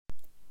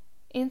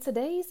In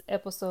today's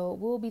episode,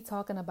 we'll be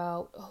talking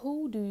about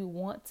who do you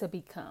want to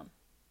become?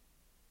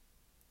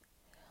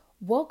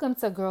 Welcome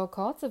to Girl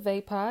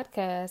Cultivate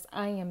Podcast.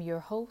 I am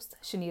your host,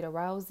 Shanita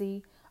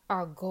Rousey.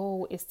 Our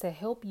goal is to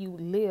help you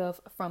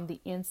live from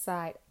the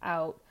inside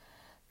out.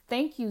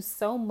 Thank you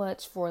so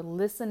much for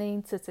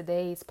listening to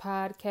today's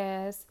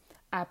podcast.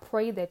 I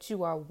pray that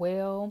you are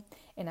well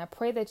and I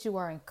pray that you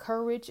are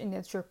encouraged and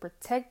that you're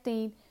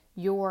protecting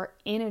your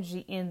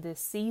energy in this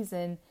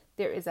season.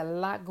 There is a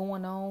lot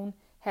going on,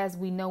 as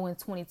we know, in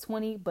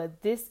 2020,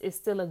 but this is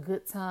still a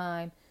good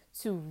time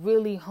to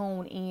really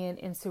hone in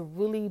and to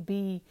really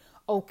be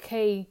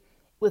okay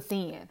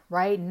within,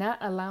 right? Not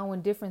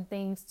allowing different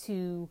things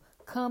to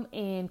come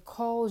and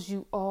cause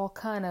you all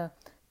kind of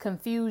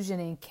confusion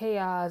and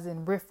chaos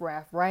and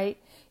riffraff,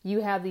 right? You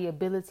have the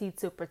ability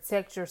to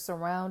protect your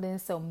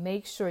surroundings, so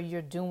make sure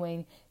you're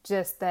doing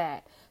just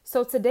that.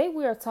 So today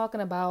we are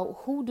talking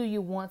about who do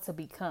you want to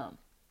become?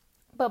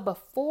 But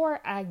before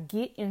I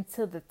get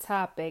into the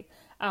topic,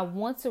 I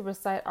want to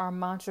recite our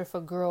mantra for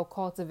Girl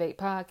Cultivate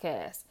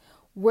Podcast.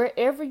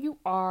 Wherever you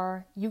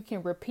are, you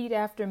can repeat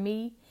after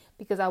me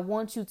because I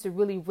want you to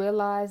really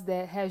realize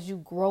that as you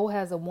grow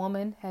as a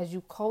woman, as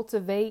you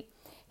cultivate,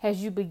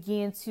 as you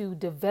begin to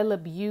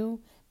develop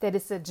you, that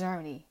it's a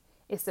journey.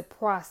 It's a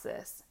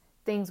process.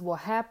 Things will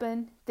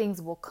happen.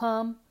 Things will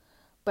come.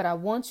 But I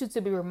want you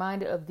to be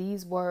reminded of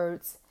these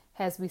words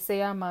as we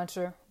say our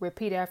mantra.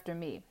 Repeat after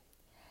me.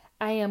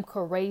 I am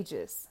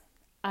courageous.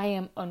 I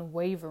am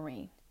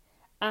unwavering.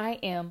 I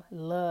am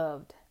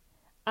loved.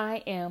 I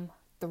am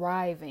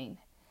thriving.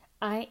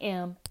 I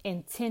am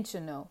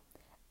intentional.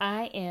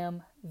 I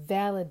am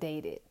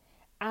validated.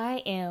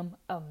 I am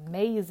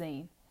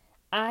amazing.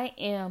 I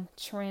am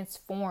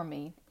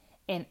transforming.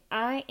 And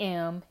I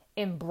am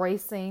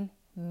embracing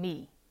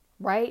me.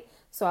 Right?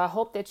 So I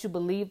hope that you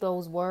believe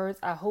those words.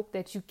 I hope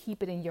that you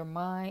keep it in your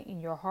mind, in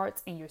your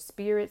hearts, in your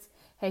spirits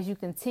as you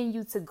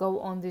continue to go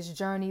on this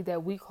journey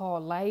that we call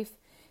life,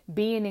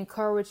 being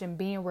encouraged and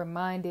being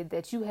reminded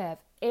that you have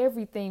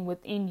everything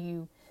within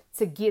you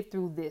to get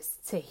through this,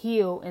 to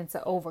heal and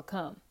to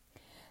overcome.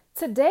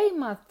 Today,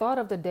 my thought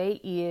of the day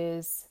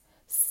is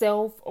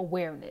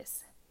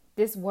self-awareness.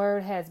 This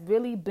word has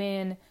really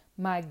been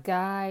my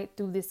guide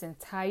through this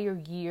entire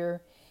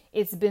year.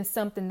 It's been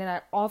something that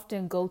I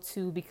often go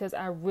to because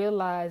I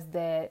realize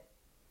that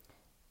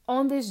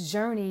on this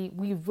journey,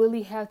 we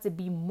really have to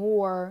be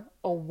more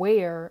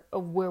aware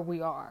of where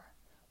we are,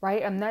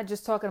 right? I'm not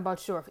talking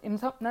about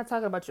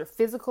your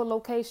physical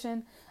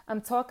location.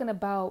 I'm talking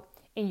about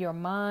in your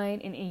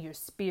mind and in your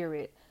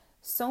spirit.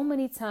 So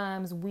many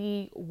times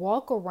we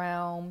walk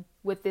around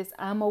with this,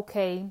 I'm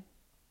okay,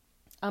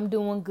 I'm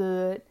doing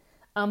good,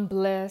 I'm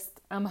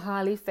blessed, I'm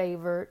highly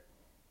favored.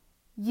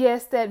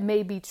 Yes, that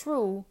may be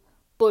true,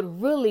 but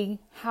really,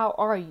 how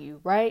are you,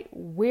 right?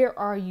 Where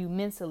are you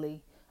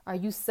mentally? Are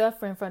you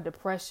suffering from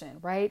depression,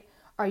 right?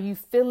 Are you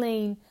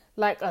feeling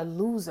like a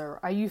loser?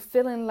 Are you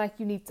feeling like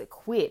you need to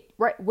quit,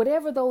 right?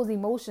 Whatever those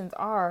emotions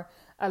are,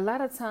 a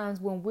lot of times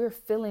when we're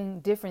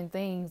feeling different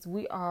things,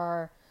 we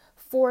are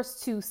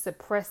forced to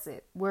suppress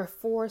it. We're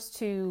forced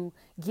to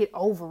get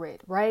over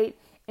it, right?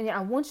 And I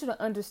want you to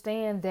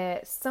understand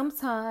that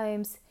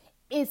sometimes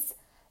it's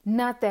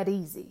not that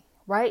easy,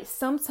 right?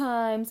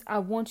 Sometimes I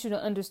want you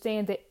to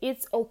understand that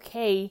it's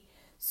okay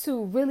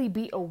to really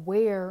be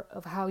aware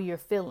of how you're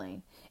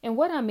feeling. And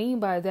what I mean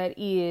by that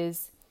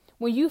is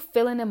when you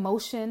feel an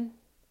emotion,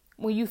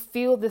 when you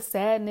feel the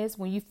sadness,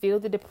 when you feel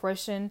the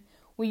depression,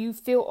 when you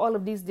feel all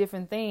of these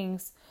different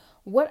things,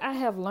 what I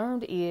have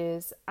learned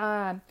is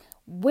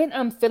when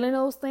I'm feeling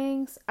those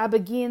things, I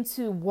begin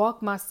to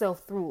walk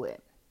myself through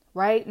it,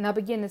 right? And I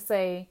begin to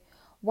say,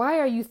 why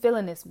are you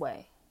feeling this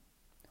way?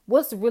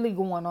 What's really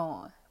going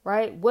on,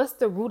 right? What's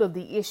the root of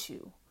the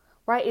issue,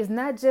 right? It's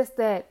not just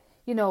that,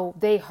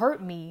 they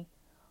hurt me,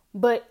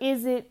 but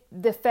is it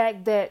the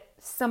fact that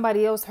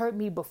somebody else hurt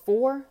me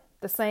before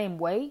the same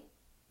way?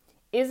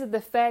 Is it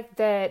the fact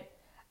that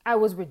I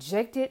was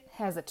rejected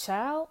as a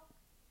child,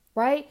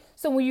 right?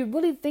 So when you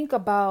really think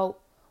about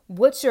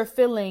what you're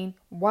feeling,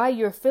 why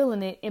you're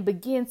feeling it, and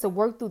begin to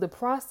work through the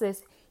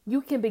process, you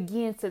can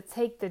begin to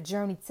take the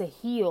journey to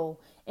heal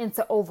and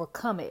to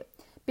overcome it.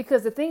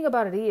 Because the thing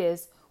about it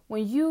is,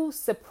 when you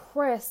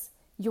suppress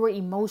your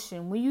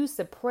emotion, when you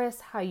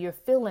suppress how you're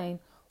feeling,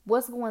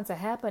 what's going to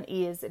happen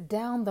is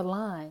down the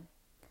line,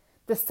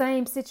 the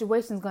same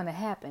situation is going to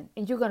happen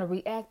and you're going to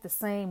react the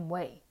same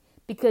way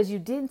because you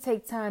didn't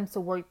take time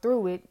to work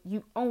through it.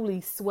 You only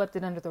swept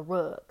it under the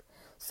rug.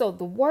 So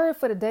the word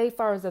for the day, as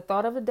far as the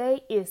thought of the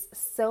day, is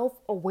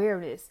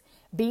self-awareness,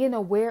 being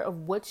aware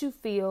of what you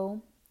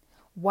feel,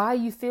 why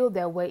you feel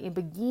that way, and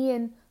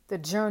begin the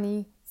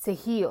journey to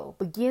heal.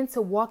 Begin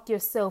to walk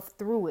yourself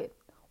through it.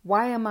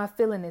 Why am I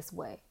feeling this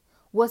way?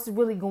 What's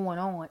really going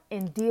on?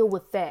 And deal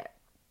with that,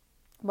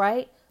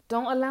 right?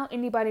 Don't allow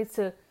anybody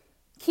to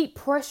keep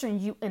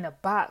pressuring you in a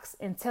box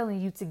and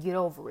telling you to get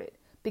over it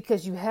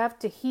because you have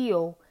to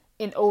heal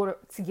in order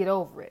to get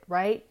over it,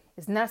 right?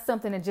 It's not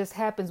something that just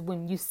happens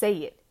when you say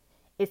it.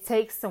 It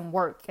takes some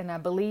work. And I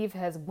believe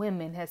as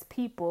women, as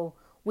people,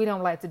 we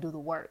don't like to do the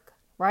work,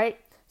 right?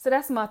 So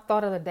that's my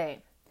thought of the day.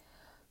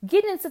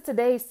 Getting into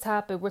today's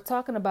topic, we're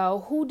talking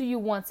about who do you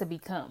want to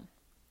become?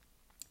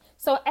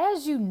 So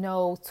as you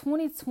know,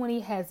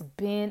 2020 has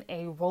been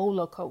a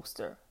roller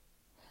coaster.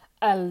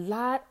 A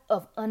lot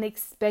of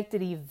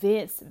unexpected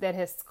events that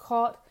has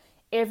caught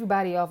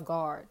everybody off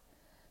guard.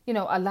 You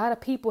know, a lot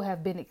of people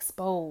have been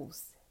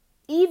exposed.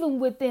 Even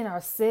within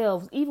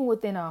ourselves, even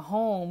within our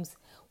homes,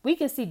 we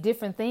can see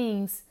different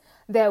things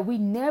that we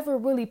never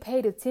really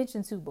paid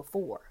attention to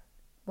before,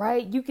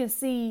 right? You can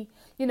see,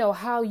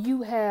 how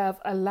you have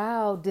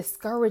allowed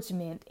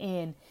discouragement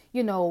and,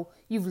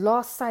 you've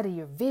lost sight of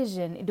your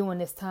vision during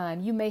this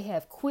time. You may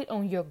have quit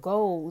on your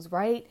goals,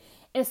 right?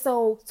 And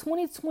so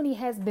 2020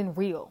 has been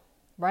real,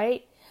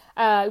 right?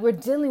 We're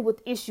dealing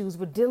with issues.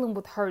 We're dealing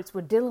with hurts.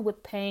 We're dealing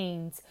with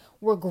pains.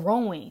 We're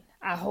growing,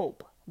 I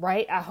hope,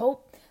 right? I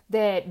hope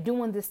that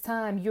during this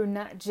time, you're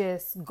not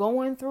just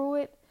going through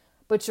it,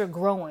 but you're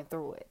growing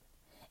through it.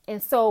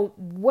 And so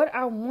what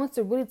I want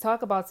to really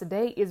talk about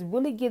today is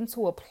really getting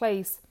to a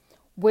place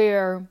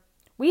where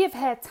we have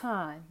had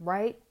time,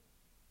 right?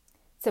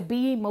 To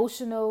be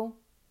emotional,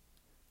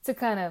 to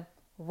kind of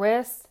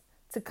rest,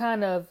 to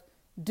kind of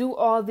do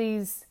all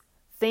these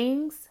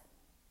things.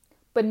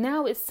 But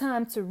now it's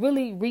time to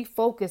really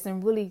refocus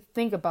and really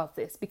think about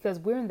this because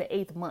we're in the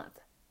 8th month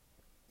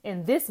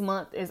and this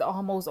month is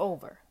almost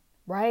over.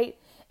 Right?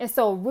 And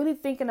so really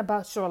thinking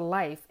about your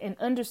life and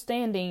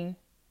understanding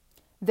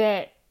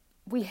that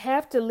we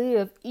have to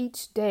live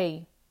each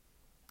day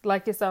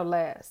like it's our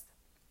last.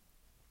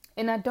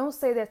 And I don't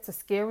say that to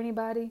scare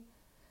anybody.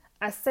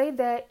 I say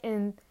that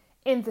in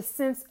the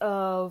sense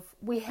of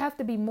we have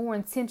to be more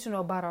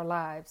intentional about our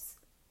lives,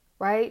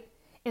 right?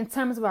 In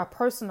terms of our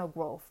personal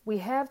growth, we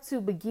have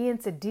to begin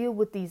to deal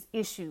with these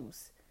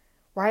issues,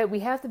 right?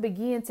 We have to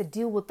begin to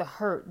deal with the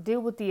hurt, deal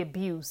with the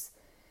abuse,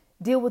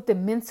 deal with the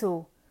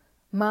mental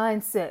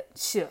mindset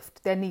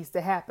shift that needs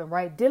to happen,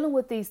 right? Dealing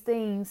with these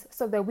things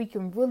so that we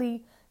can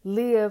really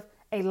live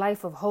a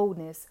life of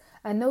wholeness.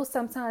 I know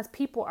sometimes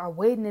people are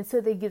waiting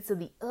until they get to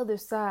the other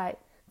side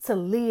to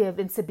live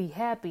and to be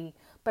happy,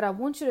 but I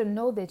want you to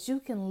know that you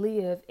can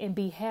live and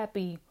be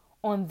happy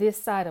on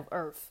this side of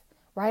earth,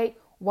 right?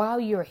 While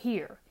you're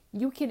here,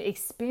 you can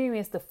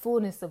experience the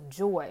fullness of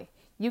joy.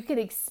 You can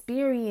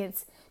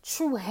experience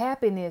true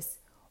happiness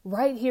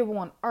right here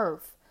on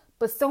earth.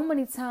 But so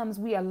many times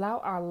we allow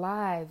our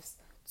lives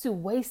to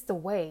waste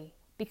away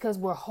because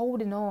we're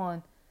holding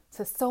on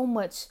to so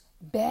much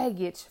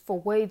baggage for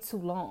way too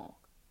long.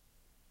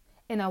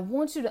 And I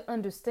want you to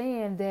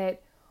understand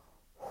that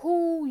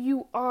who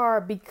you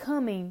are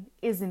becoming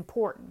is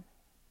important.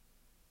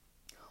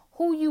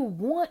 Who you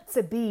want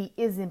to be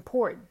is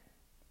important.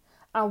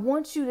 I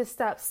want you to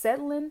stop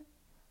settling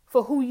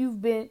for who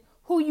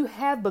you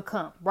have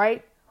become,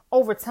 right?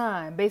 Over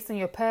time, based on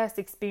your past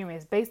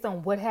experience, based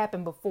on what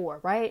happened before,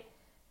 right?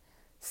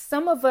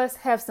 Some of us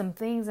have some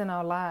things in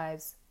our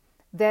lives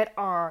that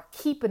are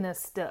keeping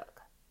us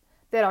stuck,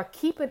 that are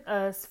keeping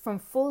us from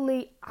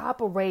fully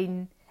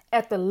operating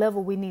at the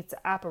level we need to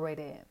operate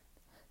in.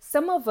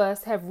 Some of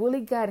us have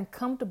really gotten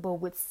comfortable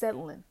with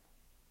settling,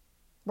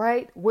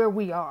 right? Where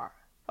we are.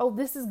 Oh,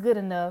 this is good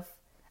enough.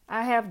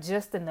 I have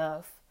just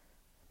enough.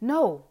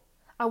 No,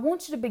 I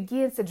want you to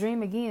begin to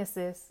dream again,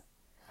 sis.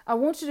 I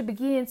want you to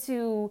begin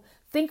to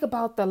think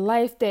about the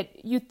life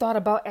that you thought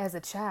about as a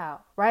child,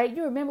 right?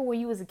 You remember when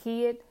you was a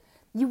kid,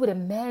 you would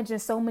imagine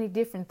so many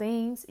different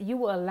things. You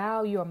would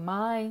allow your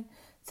mind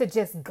to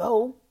just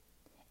go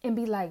and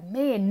be like,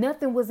 man,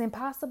 nothing was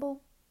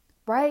impossible,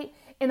 right?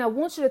 And I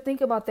want you to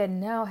think about that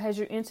now as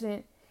you're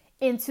entering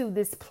into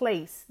this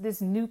place, this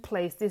new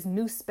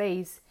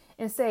space,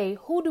 and say,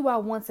 who do I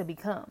want to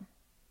become?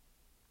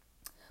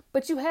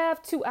 But you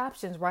have two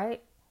options,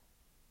 right?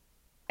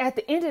 At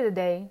the end of the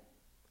day,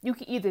 you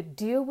can either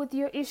deal with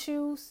your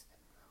issues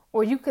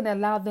or you can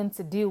allow them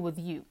to deal with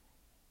you,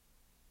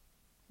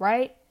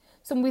 right?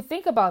 So when we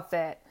think about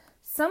that,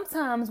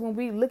 sometimes when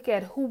we look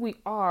at who we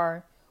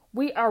are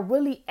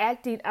really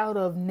acting out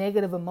of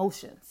negative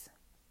emotions.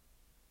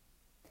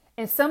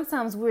 And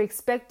sometimes we're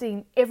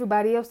expecting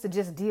everybody else to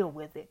just deal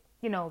with it.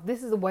 You know,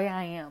 this is the way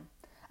I am.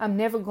 I'm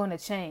never going to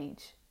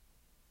change.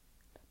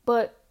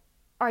 But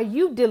are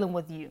you dealing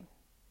with you?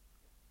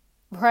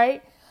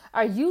 Right?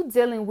 Are you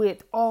dealing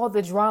with all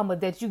the drama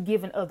that you've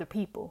given other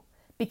people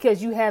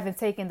because you haven't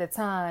taken the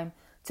time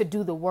to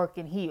do the work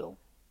and heal?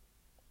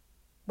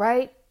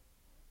 Right?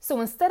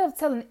 So instead of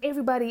telling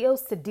everybody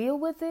else to deal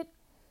with it,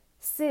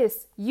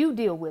 sis, you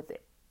deal with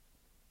it.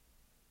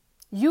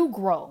 You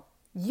grow.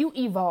 You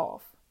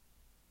evolve.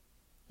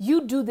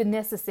 You do the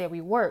necessary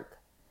work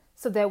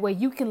so that way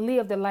you can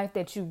live the life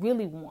that you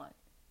really want.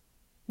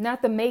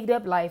 Not the made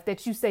up life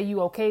that you say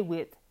you're okay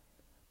with,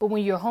 but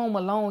when you're home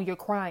alone, you're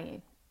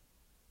crying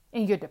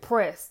and you're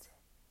depressed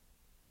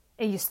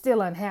and you're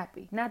still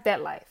unhappy. Not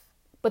that life,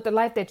 but the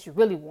life that you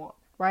really want,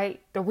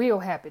 right? The real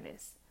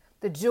happiness,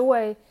 the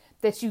joy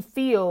that you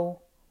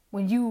feel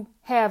when you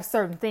have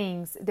certain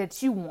things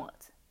that you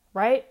want,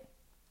 right?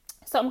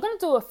 So I'm going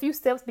to do a few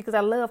steps because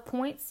I love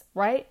points,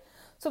 right?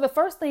 So the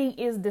first thing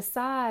is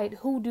decide,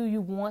 who do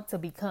you want to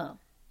become?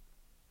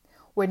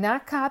 We're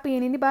not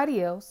copying anybody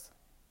else.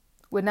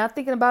 We're not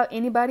thinking about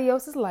anybody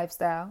else's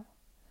lifestyle.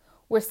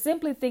 We're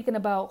simply thinking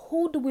about,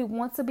 who do we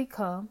want to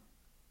become?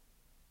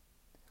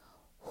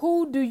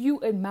 Who do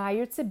you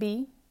admire to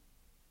be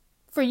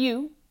for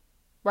you,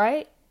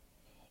 right?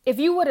 If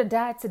you were to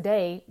die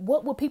today,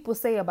 what would people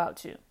say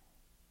about you?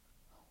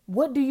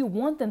 What do you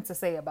want them to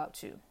say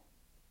about you?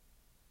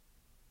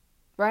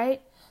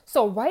 Right?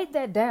 So write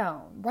that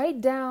down.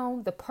 Write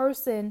down the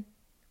person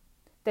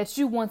that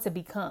you want to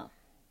become.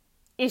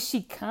 Is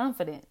she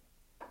confident?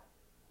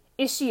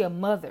 Is she a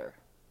mother?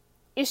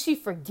 Is she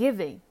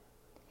forgiving?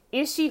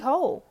 Is she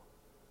whole?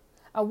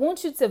 I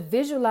want you to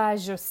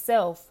visualize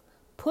yourself,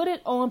 put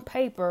it on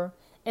paper,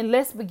 and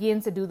let's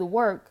begin to do the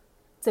work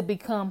to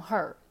become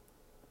her.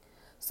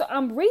 So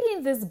I'm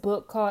reading this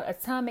book called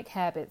Atomic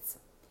Habits.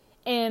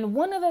 And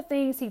one of the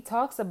things he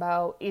talks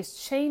about is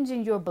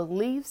changing your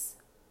beliefs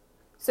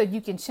so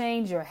you can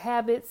change your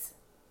habits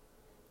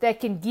that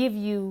can give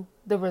you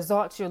the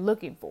results you're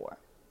looking for.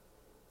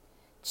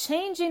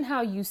 Changing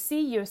how you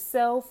see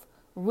yourself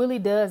really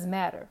does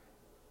matter.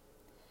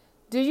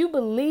 Do you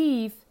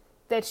believe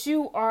that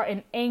you are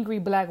an angry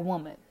Black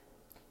woman?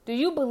 Do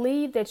you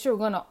believe that you're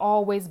going to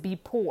always be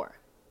poor?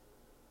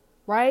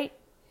 Right?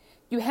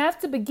 You have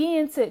to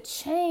begin to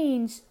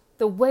change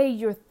the way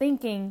you're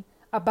thinking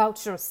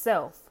about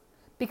yourself,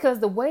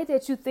 because the way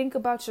that you think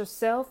about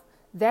yourself,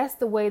 that's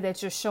the way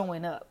that you're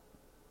showing up.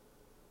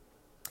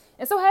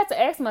 And so I had to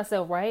ask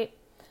myself, right?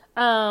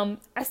 I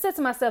said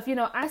to myself,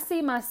 I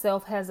see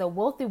myself as a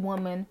wealthy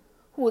woman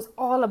who is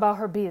all about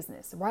her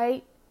business,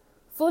 right?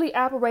 Fully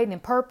operating in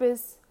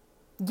purpose,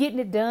 getting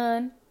it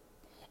done.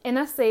 And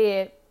I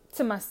said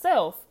to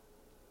myself,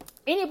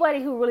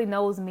 anybody who really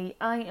knows me,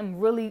 I am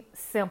really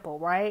simple,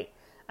 right?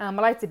 I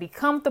like to be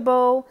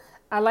comfortable.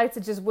 I like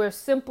to just wear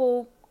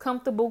simple,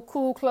 comfortable,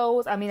 cool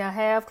clothes. I mean, I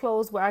have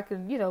clothes where I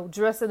can,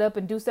 dress it up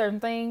and do certain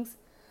things.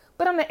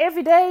 But on the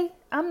everyday,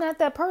 I'm not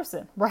that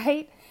person,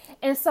 right?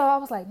 And so I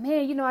was like,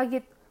 man, I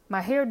get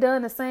my hair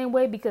done the same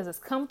way because it's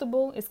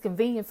comfortable. It's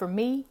convenient for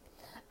me.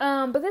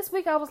 But this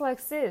week I was like,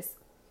 sis,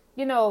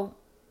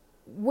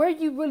 where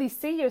you really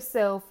see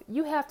yourself,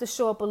 you have to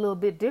show up a little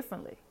bit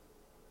differently,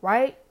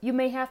 right? You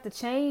may have to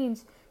change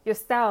your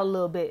style a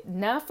little bit,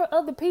 not for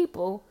other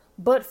people,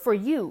 but for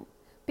you.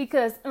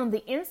 Because on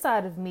the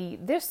inside of me,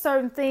 there's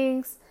certain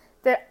things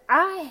that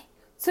I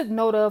took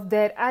note of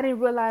that I didn't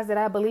realize that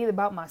I believed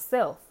about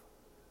myself,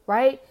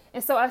 right?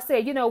 And so I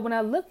said, when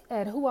I look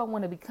at who I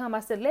want to become, I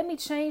said, let me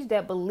change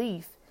that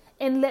belief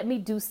and let me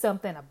do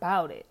something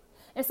about it.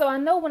 And so I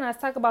know when I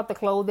talk about the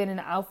clothing and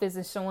the outfits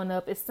and showing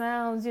up, it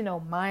sounds,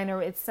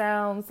 minor. It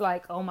sounds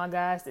like, oh my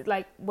gosh, it's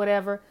like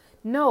whatever.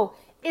 No,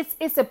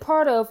 it's a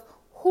part of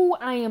who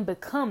I am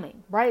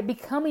becoming, right?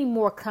 Becoming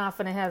more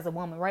confident as a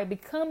woman, right?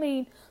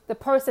 Becoming the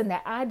person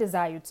that I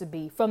desire to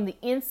be from the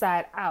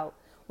inside out,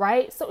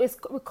 right? So it's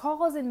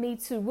causing me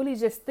to really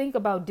just think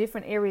about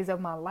different areas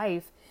of my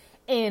life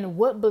and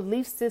what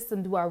belief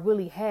system do I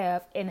really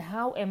have and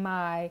how am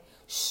I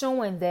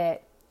showing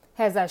that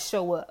as I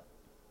show up,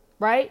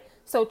 right?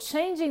 So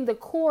changing the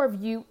core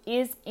of you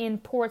is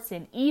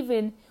important.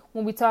 Even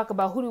when we talk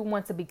about who do we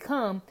want to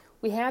become,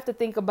 we have to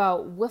think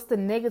about what's the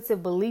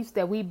negative beliefs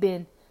that we've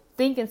been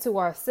thinking to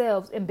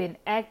ourselves and been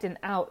acting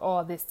out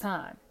all this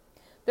time.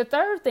 The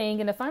third thing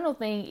and the final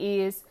thing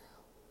is,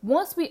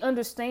 once we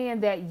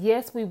understand that,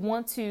 yes, we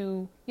want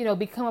to,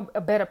 become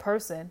a better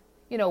person,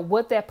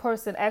 what that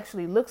person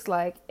actually looks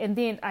like, and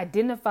then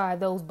identify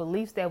those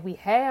beliefs that we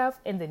have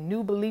and the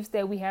new beliefs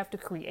that we have to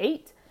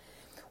create,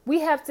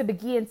 we have to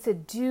begin to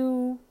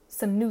do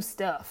some new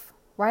stuff,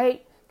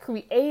 right?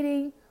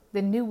 Creating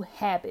the new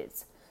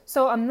habits.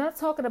 So I'm not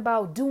talking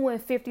about doing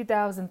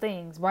 50,000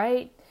 things,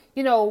 right?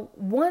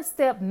 One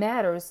step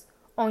matters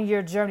on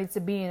your journey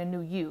to being a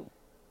new you,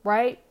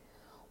 right?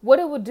 What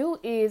it will do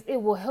is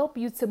it will help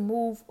you to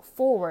move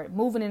forward,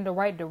 moving in the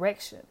right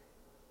direction,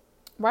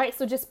 right?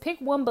 So just pick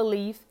one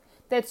belief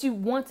that you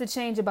want to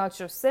change about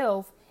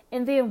yourself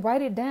and then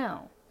write it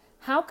down.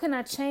 How can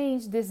I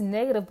change this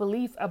negative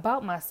belief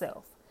about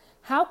myself?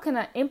 How can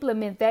I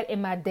implement that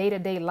in my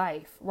day-to-day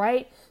life,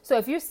 right? So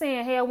if you're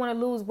saying, hey, I want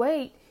to lose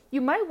weight,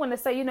 you might want to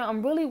say,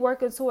 I'm really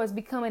working towards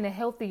becoming a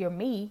healthier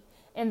me.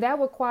 And that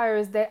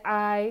requires that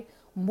I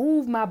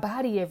move my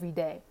body every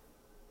day,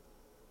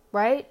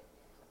 right?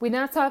 We're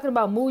not talking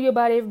about move your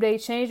body every day,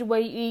 change the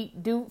way you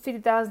eat, do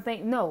 50,000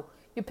 things. No,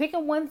 you're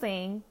picking one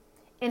thing.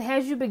 And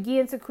as you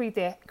begin to create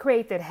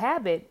that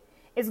habit,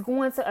 it's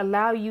going to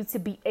allow you to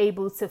be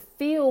able to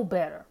feel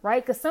better,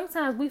 right? Because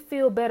sometimes we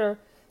feel better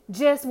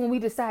just when we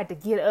decide to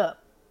get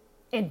up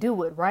and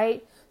do it,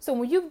 right? So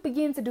when you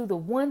begin to do the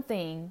one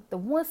thing, the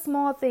one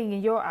small thing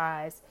in your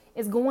eyes,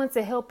 is going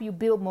to help you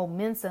build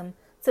momentum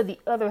to the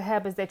other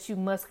habits that you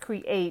must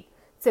create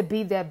to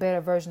be that better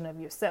version of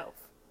yourself,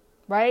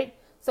 right?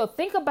 So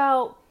think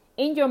about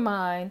in your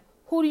mind,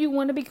 who do you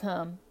want to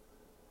become?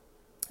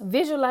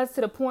 Visualize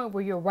to the point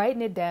where you're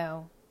writing it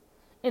down.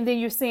 And then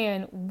you're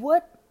saying,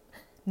 what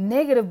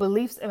negative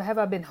beliefs have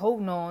I been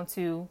holding on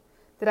to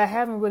that I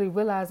haven't really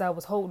realized I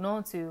was holding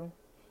on to.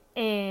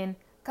 And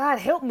God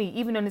help me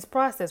even in this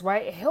process,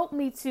 right? Help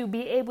me to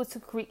be able to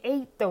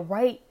create the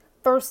right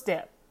first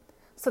step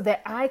so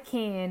that I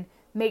can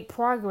make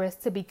progress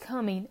to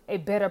becoming a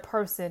better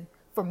person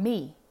for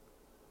me,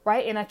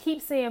 right? And I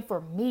keep saying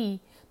for me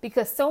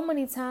because so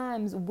many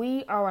times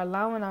we are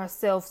allowing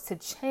ourselves to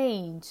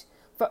change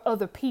for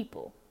other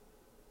people,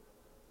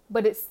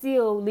 but it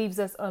still leaves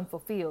us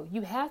unfulfilled.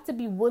 You have to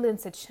be willing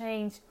to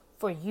change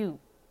for you.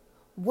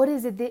 What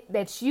is it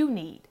that you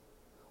need?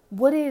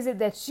 What is it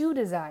that you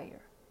desire?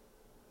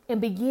 And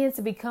begin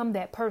to become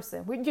that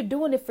person. You're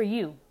doing it for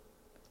you.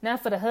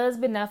 Not for the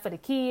husband, not for the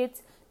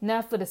kids,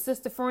 not for the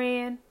sister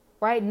friend,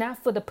 right?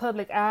 Not for the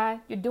public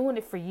eye. You're doing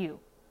it for you,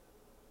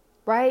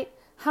 right?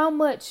 How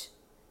much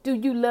do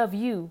you love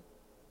you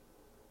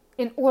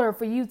in order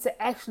for you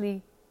to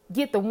actually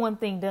get the one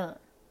thing done,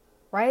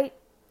 right?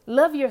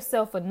 Love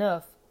yourself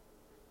enough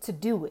to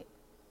do it,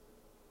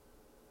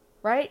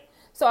 right?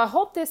 So I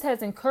hope this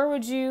has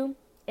encouraged you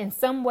in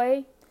some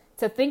way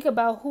to think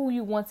about who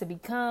you want to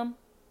become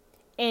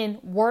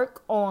and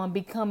work on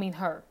becoming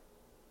her.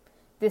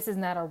 This is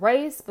not a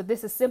race, but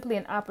this is simply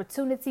an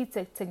opportunity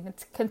to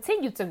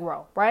continue to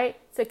grow, right?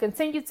 To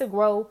continue to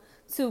grow,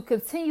 to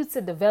continue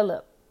to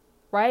develop,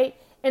 right?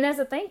 And as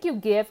a thank you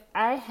gift,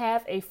 I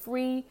have a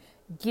free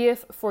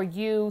gift for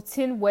you,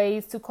 10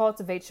 ways to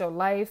cultivate your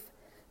life.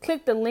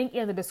 Click the link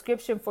in the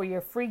description for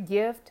your free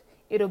gift.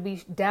 It'll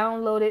be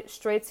downloaded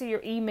straight to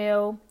your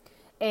email.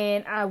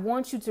 And I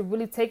want you to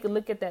really take a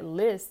look at that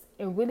list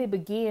and really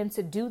begin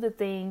to do the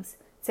things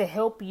to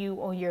help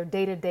you on your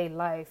day-to-day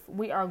life.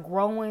 We are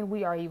growing,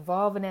 we are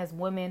evolving as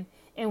women,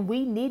 and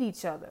we need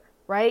each other,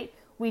 right?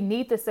 We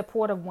need the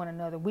support of one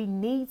another. We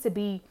need to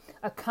be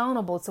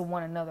accountable to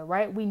one another,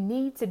 right? We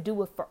need to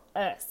do it for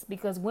us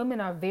because women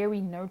are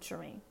very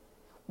nurturing.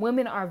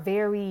 Women are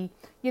very,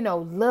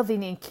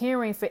 loving and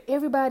caring for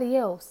everybody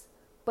else.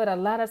 But a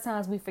lot of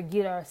times we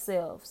forget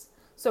ourselves.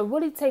 So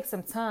really take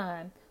some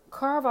time,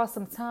 carve out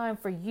some time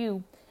for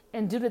you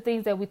and do the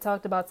things that we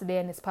talked about today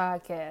in this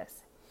podcast.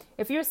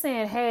 If you're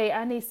saying, hey,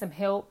 I need some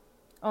help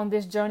on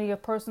this journey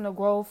of personal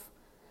growth,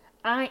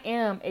 I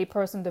am a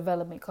personal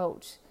development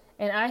coach,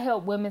 and I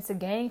help women to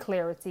gain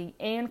clarity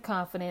and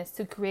confidence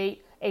to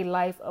create a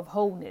life of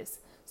wholeness.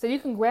 So you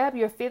can grab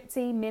your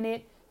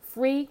 15-minute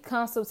free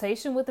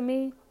consultation with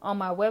me on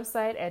my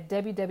website at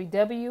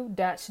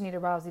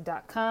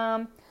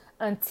www.shanitarousey.com.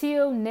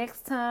 Until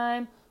next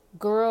time,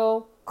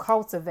 girl,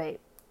 cultivate.